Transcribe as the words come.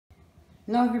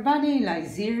Hello everybody, Hiלה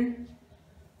is here.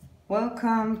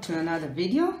 Welcome to another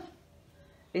video.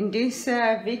 In this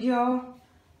video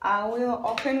I will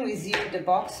open with you the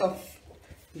box of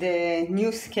the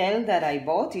new scale that I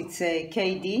bought. It's a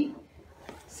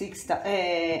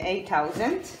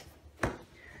KD8000.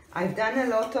 I've done a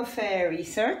lot of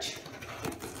research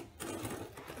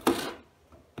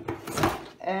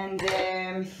and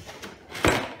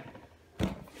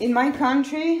in my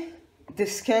country the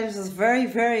scale is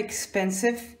very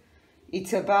expensive.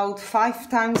 It's about 5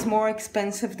 times more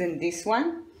expensive than this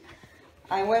one.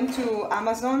 I went to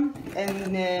Amazon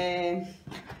and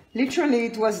literally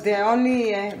it was the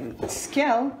only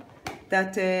scale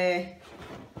that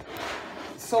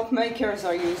soap makers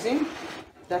are using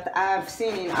that I've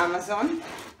seen in Amazon.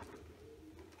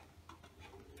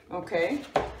 Okay,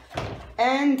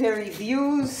 and the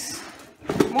reviews,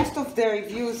 most of the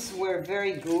reviews were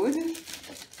very good,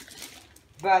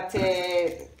 but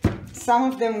some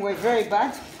of them were very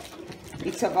bad.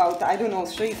 It's about, I don't know,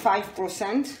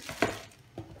 3-5%.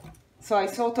 So I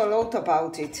thought a lot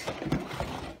about it,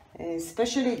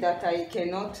 especially that I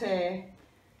cannot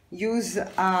use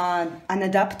an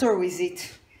adapter with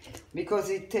it because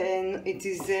it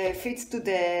fits to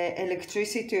the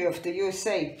electricity of the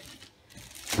USA.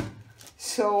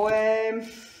 So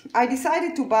I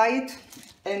decided to buy it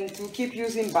and to keep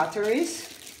using batteries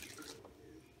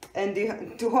and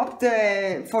to hope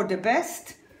for the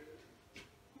best,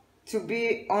 to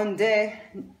be on the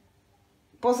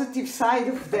positive side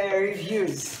of the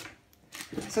reviews.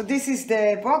 So this is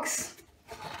the box.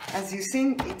 As you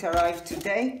see, it arrived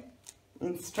today.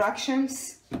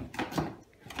 Instructions.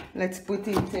 Let's put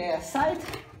it aside.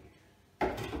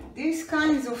 These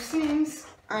kinds of things,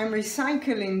 I'm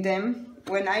recycling them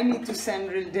when I need to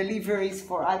send deliveries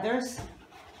for others.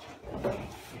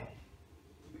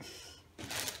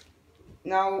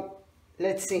 Now,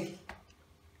 let's see.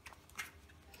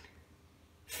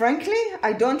 Frankly,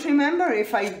 I don't remember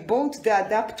if I bought the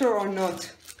adapter or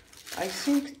not. I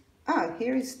think,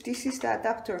 this is the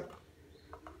adapter.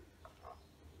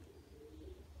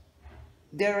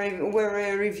 Where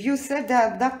a review said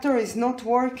the adapter is not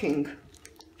working.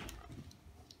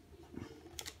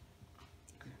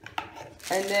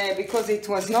 And because it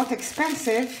was not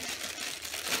expensive,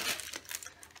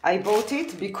 I bought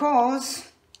it because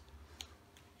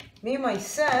me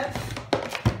myself,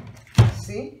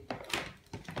 see,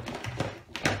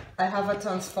 I have a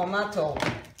transformator.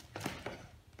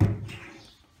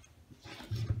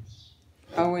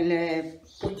 I will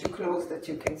put you close that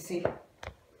you can see.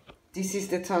 This is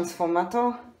the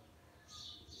transformator.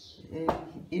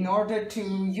 In order to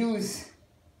use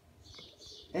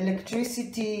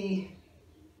electricity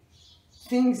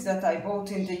things that I bought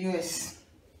in the US.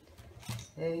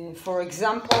 For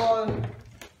example,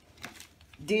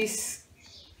 this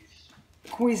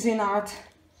Cuisinart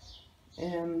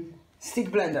stick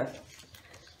blender.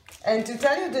 And to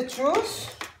tell you the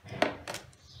truth,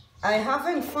 I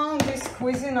haven't found this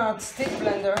Cuisinart stick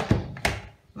blender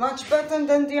much better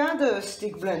than the other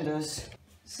stick blenders.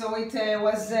 So it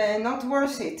was not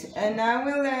worth it. And I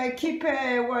will keep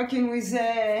working with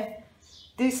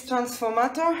this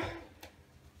transformator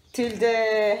till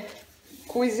the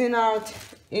Cuisinart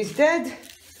is dead.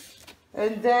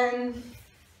 And then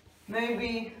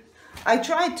maybe I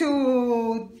tried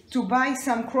to buy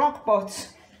some crock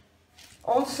pots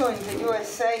also in the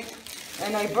USA,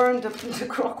 and I burned the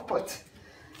crock pot.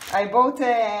 I bought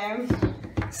a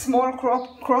small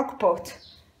crock pot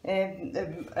and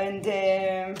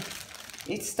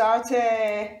it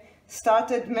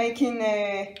started making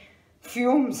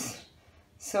fumes.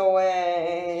 So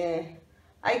I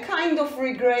kind of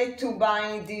regret to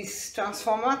buy this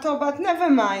transformator, but never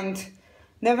mind.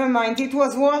 Never mind, it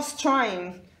was worth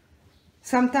trying.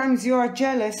 Sometimes you are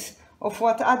jealous of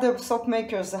what other soap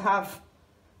makers have,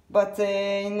 but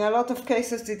in a lot of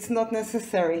cases it's not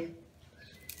necessary.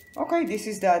 Okay, this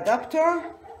is the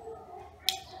adapter.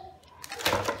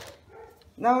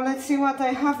 Now let's see what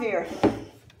I have here.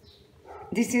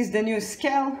 This is the new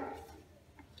scale.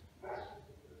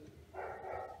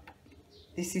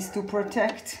 This is to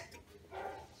protect.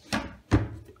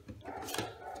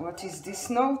 What is this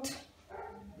note?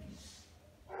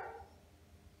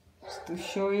 To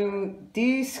show you,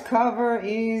 this cover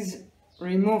is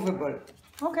removable.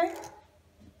 Okay.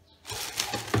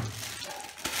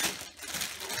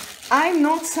 I'm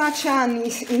not such an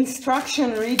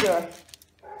instruction reader,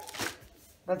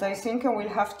 but I think I will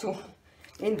have to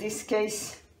in this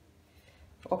case.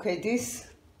 Okay, this,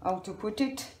 how to put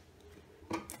it,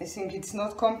 I think it's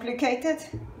not complicated.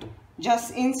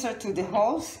 Just insert to the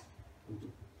holes.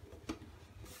 I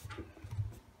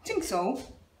think so.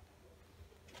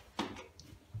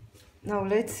 Now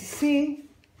let's see,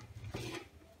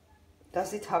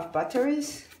 does it have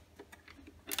batteries?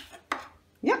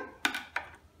 Yeah,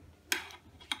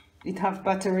 it has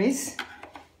batteries.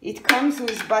 It comes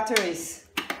with batteries.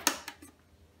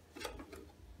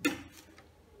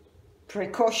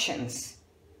 Precautions.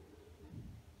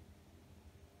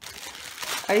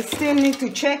 I still need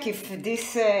to check if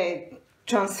this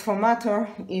transformator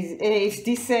is, if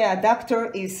this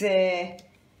adapter is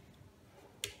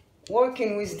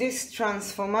working with this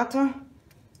transformator.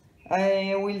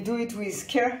 I will do it with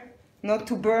care, not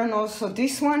to burn also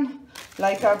this one,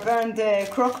 like I burned the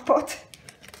crock pot.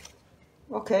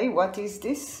 Okay, what is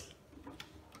this?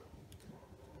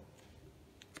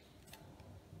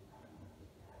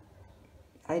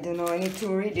 I don't know, I need to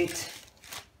read it.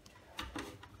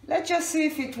 Let's just see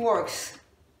if it works.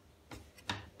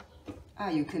 Ah,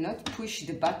 you cannot push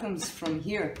the buttons from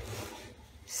here.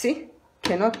 See?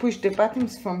 Cannot push the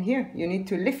buttons from here. You need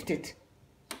to lift it.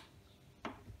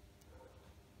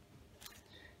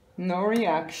 No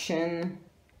reaction.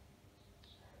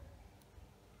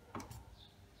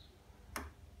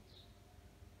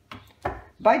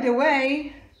 By the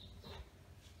way,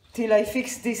 till I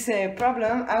fix this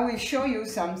problem, I will show you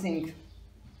something.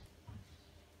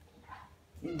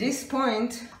 At this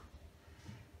point,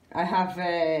 I have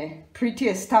a pretty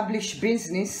established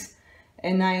business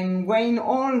and I'm weighing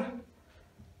all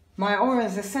my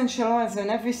oils, essential oils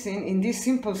and everything in this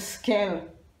simple scale.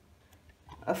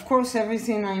 Of course,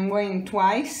 everything I'm weighing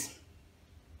twice,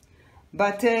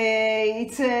 but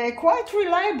it's quite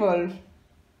reliable.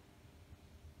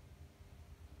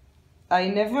 I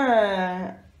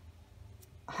never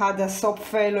had a stop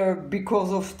failure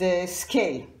because of the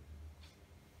scale.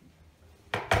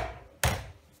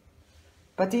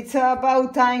 But it's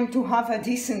about time to have a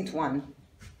decent one.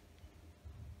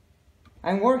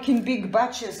 I'm working big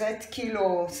batches, 8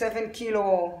 kilo, 7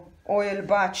 kilo oil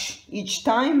batch each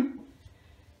time.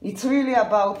 It's really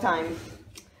about time.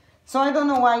 So I don't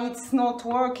know why it's not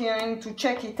working. I need to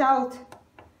check it out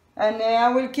and I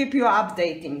will keep you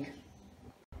updating.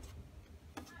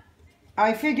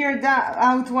 I figured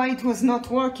out why it was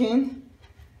not working.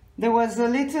 There was a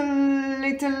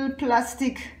little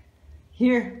plastic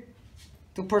here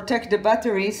to protect the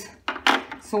batteries.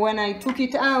 So when I took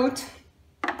it out,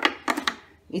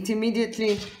 it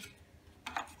immediately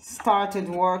started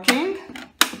working.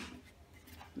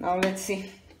 Now let's see.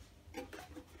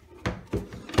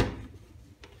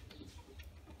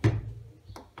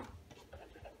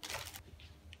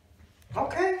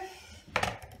 Okay.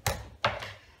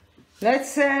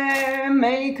 Let's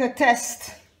make a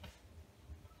test.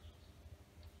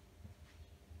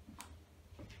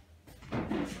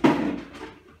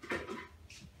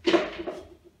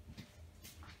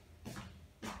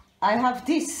 I have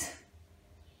this,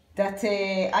 that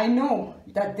I know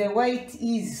that the weight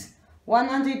is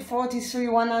 143,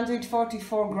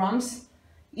 144 grams.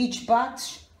 Each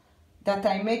batch that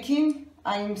I'm making,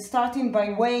 I'm starting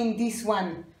by weighing this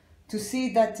one to see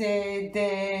that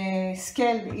the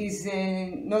scale is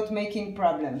not making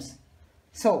problems.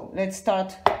 So let's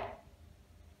start.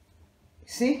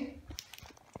 See?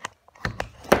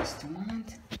 Just a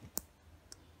moment.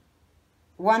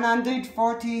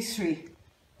 143.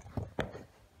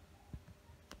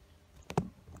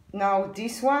 Now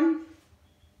this one,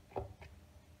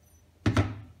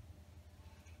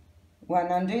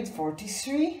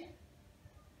 143,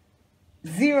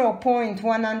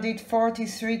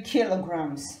 0.143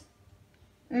 kilograms.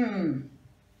 I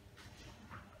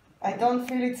don't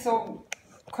feel it so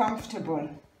comfortable.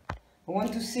 I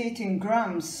want to see it in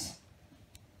grams.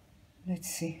 Let's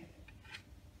see.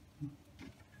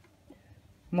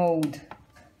 Mode.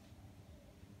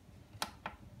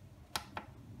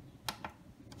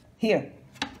 Here.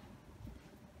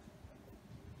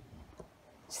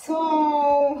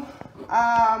 So,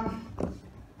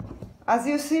 as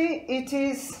you see, it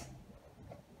is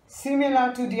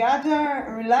similar to the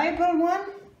other reliable one.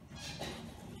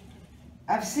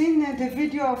 I've seen the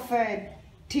video of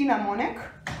Tina Monek,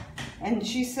 and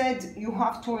she said you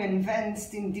have to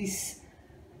invest in this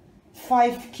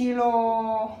 5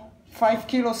 kilo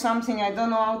something, I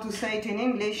don't know how to say it in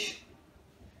English,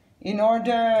 in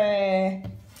order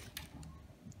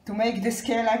to make the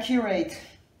scale accurate.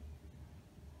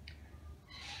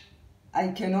 I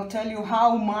cannot tell you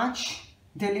how much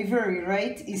delivery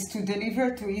rate is to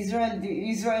deliver to Israel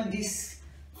this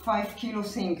 5 kilo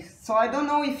thing. So I don't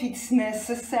know if it's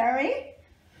necessary.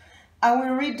 I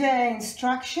will read the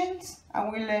instructions. I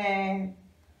will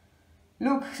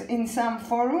look in some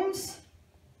forums.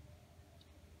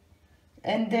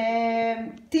 And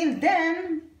till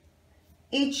then,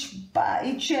 each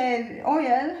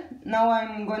oil, now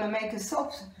I'm gonna make a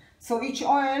soap, so each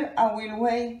oil I will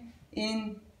weigh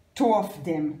in 2 of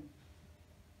them.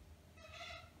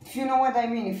 If you know what I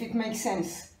mean, if it makes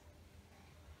sense.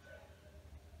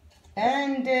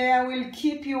 And I will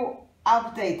keep you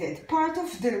updated. Part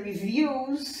of the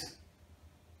reviews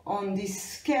on this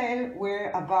scale were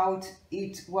about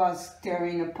it was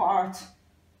tearing apart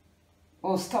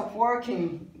or stop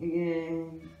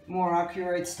working, more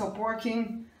accurate, stop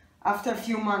working after a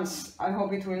few months. I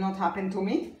hope it will not happen to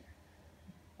me.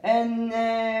 And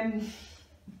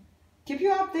keep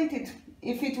you updated.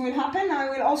 If it will happen, I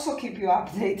will also keep you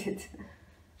updated.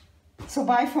 So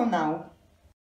bye for now.